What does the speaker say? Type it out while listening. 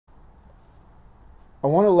I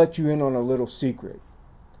want to let you in on a little secret.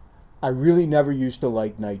 I really never used to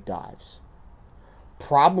like night dives.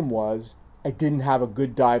 Problem was, I didn't have a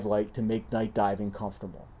good dive light to make night diving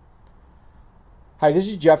comfortable. Hi, this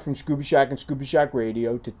is Jeff from Scuba Shack and Scuba Shack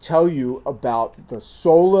Radio to tell you about the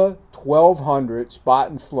SOLA 1200 Spot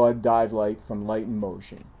and Flood dive light from Light and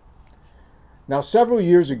Motion. Now, several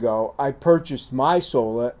years ago, I purchased my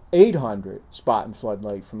SOLA 800 Spot and Flood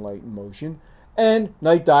light from Light and Motion, and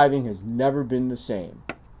night diving has never been the same.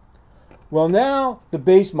 Well, now the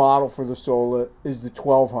base model for the SOLA is the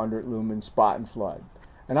 1200 lumen Spot and Flood,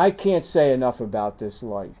 and I can't say enough about this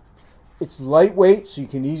light. It's lightweight, so you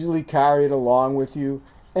can easily carry it along with you,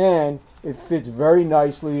 and it fits very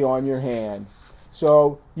nicely on your hand,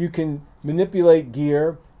 so you can manipulate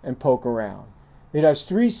gear and poke around. It has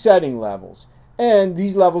 3 setting levels, and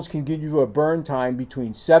these levels can give you a burn time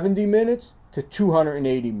between 70 minutes to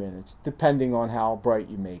 280 minutes, depending on how bright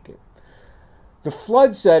you make it. The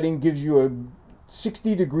flood setting gives you a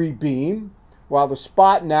 60-degree beam, while the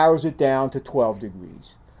spot narrows it down to 12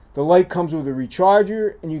 degrees. The light comes with a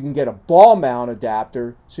recharger, and you can get a ball mount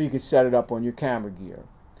adapter so you can set it up on your camera gear.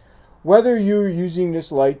 Whether you're using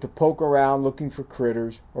this light to poke around looking for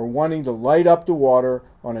critters or wanting to light up the water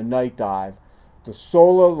on a night dive, the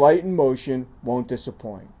SOLA Light and Motion won't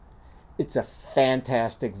disappoint. It's a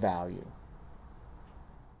fantastic value.